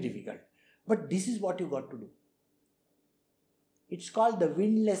 it's very difficult. But this is what you got to do. It's called the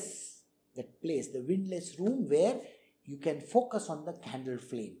windless, that place, the windless room where you can focus on the candle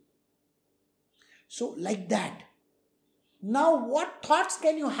flame. So like that. Now what thoughts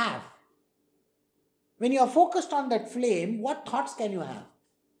can you have? When you are focused on that flame, what thoughts can you have?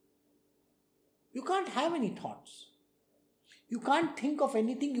 You can't have any thoughts. You can't think of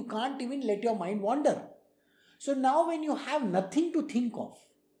anything. You can't even let your mind wander. So now when you have nothing to think of,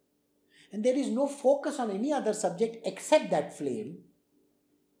 and there is no focus on any other subject except that flame,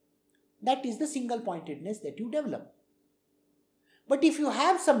 that is the single pointedness that you develop. But if you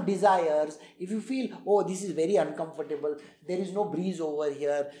have some desires, if you feel, oh, this is very uncomfortable, there is no breeze over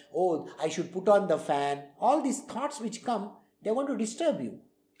here, oh, I should put on the fan, all these thoughts which come, they want to disturb you.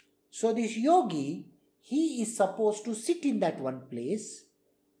 So this yogi, he is supposed to sit in that one place,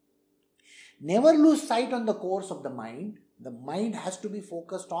 never lose sight on the course of the mind. The mind has to be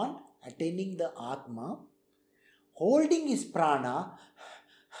focused on attaining the Atma, holding his prana.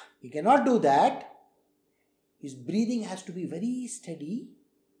 He cannot do that. His breathing has to be very steady.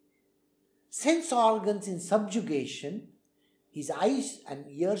 Sense organs in subjugation. His eyes and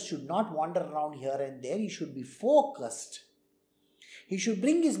ears should not wander around here and there. He should be focused. He should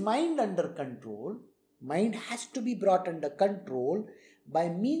bring his mind under control. Mind has to be brought under control by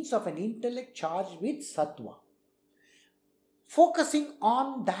means of an intellect charged with sattva. Focusing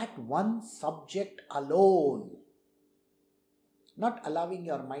on that one subject alone. Not allowing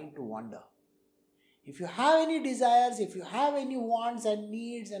your mind to wander. If you have any desires, if you have any wants and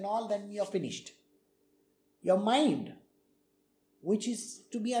needs and all, then you are finished. Your mind, which is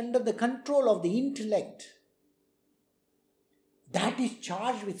to be under the control of the intellect, that is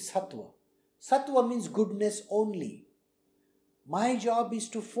charged with sattva. Sattva means goodness only. My job is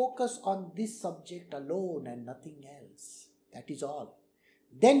to focus on this subject alone and nothing else. That is all.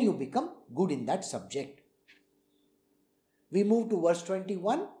 Then you become good in that subject. We move to verse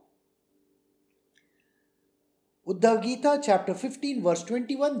 21. Uddhav Gita, chapter 15, verse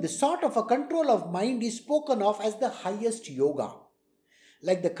 21. The sort of a control of mind is spoken of as the highest yoga,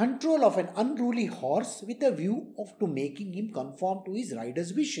 like the control of an unruly horse with a view to making him conform to his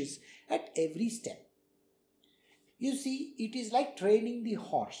rider's wishes at every step. You see, it is like training the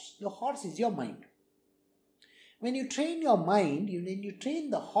horse. The horse is your mind. When you train your mind, when you train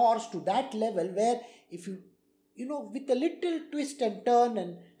the horse to that level where if you with a little twist and turn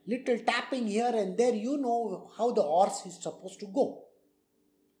and little tapping here and there, you know how the horse is supposed to go.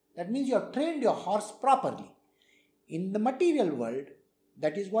 That means you have trained your horse properly. In the material world,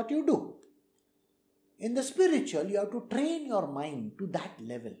 that is what you do. In the spiritual, you have to train your mind to that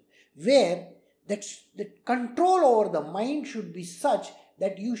level where the control over the mind should be such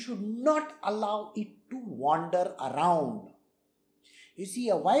that you should not allow it to wander around. You see,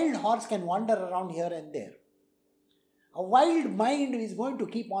 a wild horse can wander around here and there. A wild mind is going to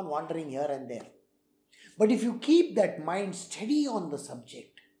keep on wandering here and there. But if you keep that mind steady on the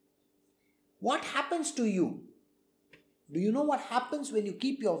subject, what happens to you? Do you know what happens when you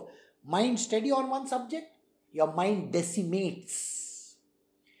keep your mind steady on one subject? Your mind decimates.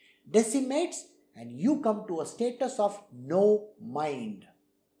 Decimates, and you come to a status of no mind.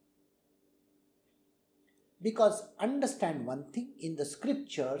 Because understand one thing, in the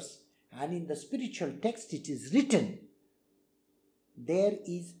scriptures and in the spiritual text it is written, there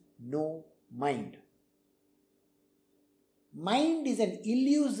is no mind. Mind is an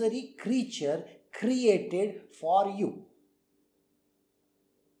illusory creature created for you.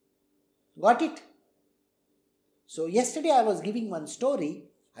 Got it? So yesterday I was giving one story.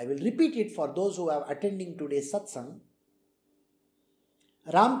 I will repeat it for those who are attending today's satsang.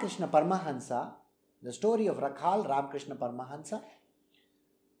 Ramakrishna Paramahansa, the story of Rakhal Ramakrishna Paramahansa.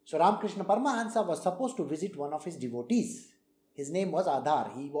 So Ramakrishna Paramahansa was supposed to visit one of his devotees. His name was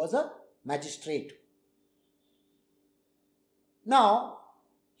Adhar. He was a magistrate. Now,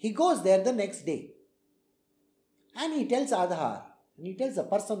 he goes there the next day. And he tells Adhar, and he tells the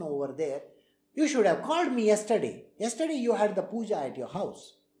person over there, you should have called me yesterday. Yesterday you had the puja at your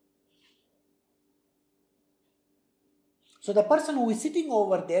house. So the person who is sitting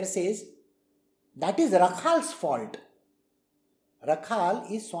over there says, that is Rakhal's fault.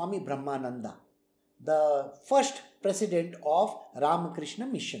 Rakhal is Swami Brahmananda, the first president of Ramakrishna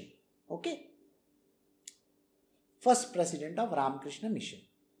Mission. Okay? First president of Ramakrishna Mission.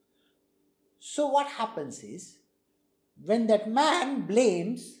 So what happens is, when that man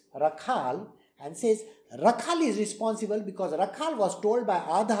blames Rakhal and says, Rakhal is responsible because Rakhal was told by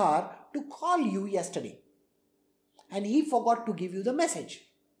Adhar to call you yesterday. And he forgot to give you the message.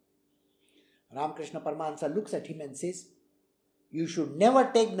 Ramakrishna Paramahansa looks at him and says, you should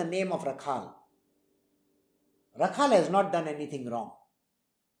never take the name of Rakhal. Rakhal has not done anything wrong.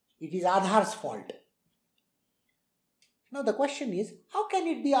 It is Adhar's fault. Now the question is, how can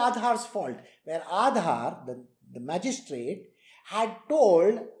it be Adhar's fault? Where Adhar, the magistrate, had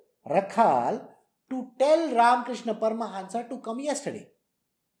told Rakhal to tell Ramakrishna Paramahansa to come yesterday.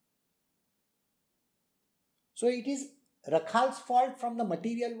 So it is Rakhal's fault from the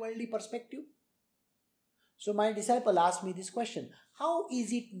material worldly perspective. So my disciple asked me this question, how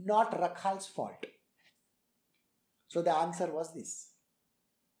is it not Rakhal's fault? So the answer was this.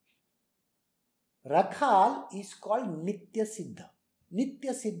 Rakhal is called Nitya Siddha.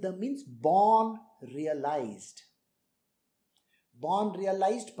 Nitya Siddha means born realized. Born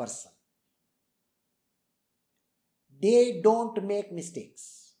realized person. They don't make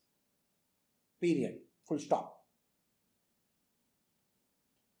mistakes. Period. Full stop.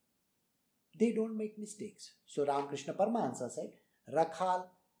 They don't make mistakes. So Ramakrishna Paramahansa said, Rakhal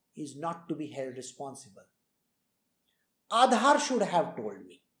is not to be held responsible. Adhar should have told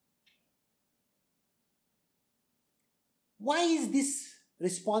me. Why is this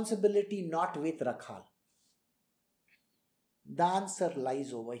responsibility not with Rakhal? The answer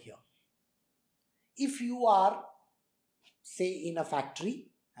lies over here. If you are, say, in a factory,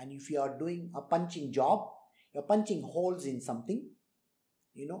 and if you are doing a punching job, you're punching holes in something,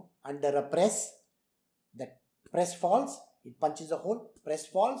 under a press, that press falls, it punches a hole, press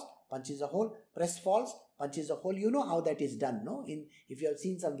falls, punches a hole, press falls, punches a hole. You know how that is done, no? If you have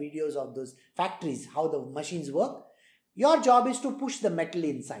seen some videos of those factories, how the machines work, your job is to push the metal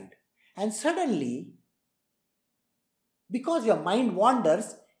inside. And suddenly, because your mind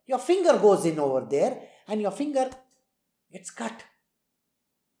wanders, your finger goes in over there and your finger gets cut.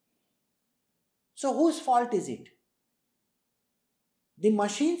 So whose fault is it? The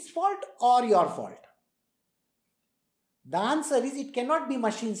machine's fault or your fault? The answer is it cannot be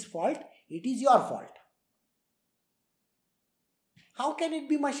machine's fault, it is your fault. How can it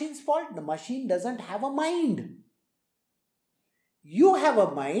be machine's fault? The machine doesn't have a mind. You have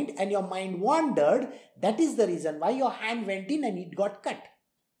a mind and your mind wandered. That is the reason why your hand went in and it got cut.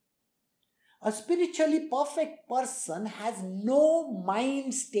 A spiritually perfect person has no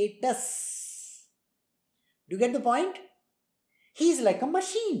mind status. Do you get the point? He is like a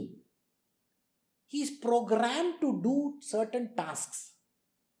machine. He is programmed to do certain tasks.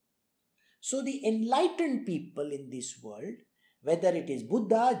 So the enlightened people in this world, whether it is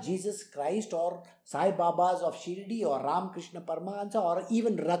Buddha, Jesus Christ, or Sai Babas of Shirdi, or Ramakrishna Paramahansa, or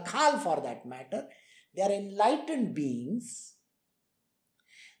even Rakhal for that matter, They are enlightened beings.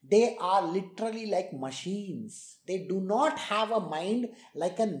 They are literally like machines. They do not have a mind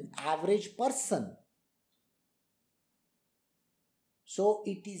like an average person. So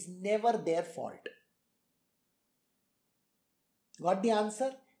it is never their fault. Got the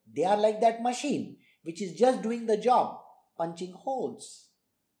answer? They are like that machine which is just doing the job, punching holes.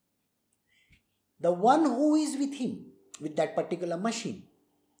 The one who is with him, with that particular machine,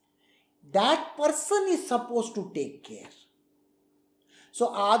 that person is supposed to take care. So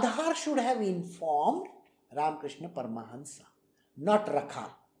Aadhar should have informed Ramakrishna Paramahansa, not Rakhal.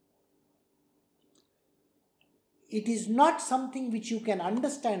 It is not something which you can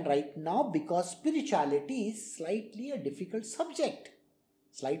understand right now because spirituality is slightly a difficult subject.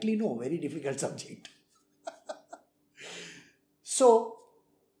 Slightly no, very difficult subject. So,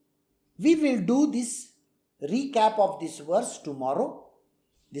 we will do this recap of this verse tomorrow.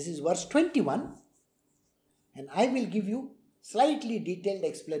 This is verse 21. And I will give you slightly detailed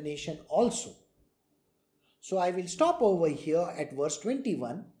explanation also. So, I will stop over here at verse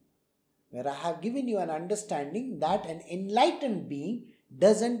 21, where I have given you an understanding that an enlightened being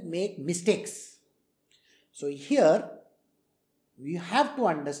doesn't make mistakes. So, here we have to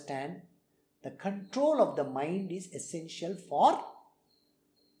understand the control of the mind is essential for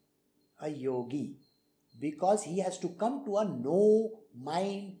a yogi because he has to come to a no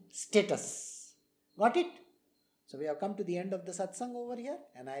mind status. Got it? So we have come to the end of the satsang over here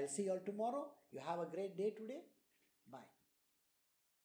and I'll see you all tomorrow. You have a great day today.